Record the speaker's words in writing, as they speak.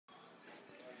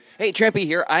Hey, Trampy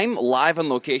here. I'm live on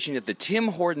location at the Tim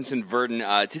Hortons in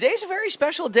Virden. Today's a very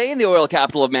special day in the oil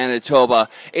capital of Manitoba.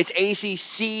 It's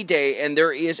ACC Day, and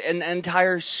there is an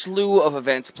entire slew of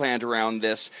events planned around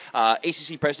this.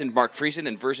 ACC President Mark Friesen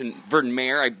and Virden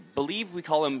Mayor, I believe we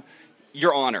call him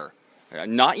Your Honor.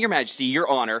 Not Your Majesty, Your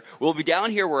Honor. We'll be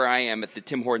down here where I am at the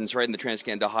Tim Hortons, right in the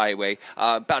Trans-Canada Highway,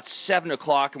 about 7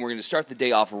 o'clock, and we're going to start the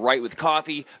day off right with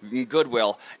coffee and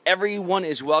goodwill. Everyone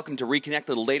is welcome to reconnect a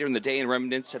little later in the day in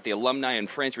remnants at the Alumni and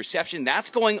Friends reception. That's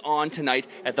going on tonight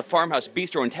at the Farmhouse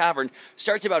Bistro and Tavern.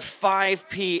 Starts about 5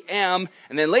 p.m.,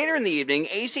 and then later in the evening,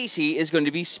 ACC is going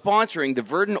to be sponsoring the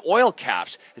Virden Oil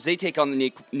Caps as they take on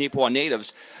the Neepawa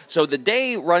natives. So the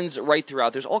day runs right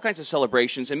throughout. There's all kinds of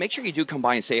celebrations, and make sure you do come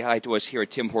by and say hi to us here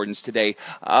at Tim Hortons today.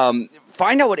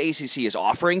 Find out what ACC is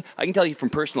offering. I can tell you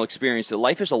from personal experience that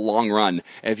life is a long run,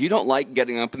 and if you don't like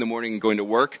getting up in the morning and going to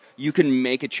work, you can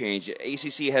make a change.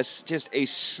 ACC has just a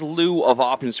slew of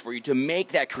options for you to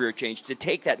make that career change, to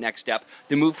take that next step,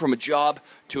 to move from a job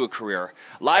to a career.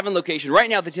 Live on location right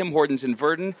now at the Tim Hortons in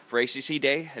Virden for ACC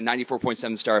Day at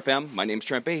 94.7 Star FM. My name's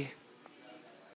Trent B.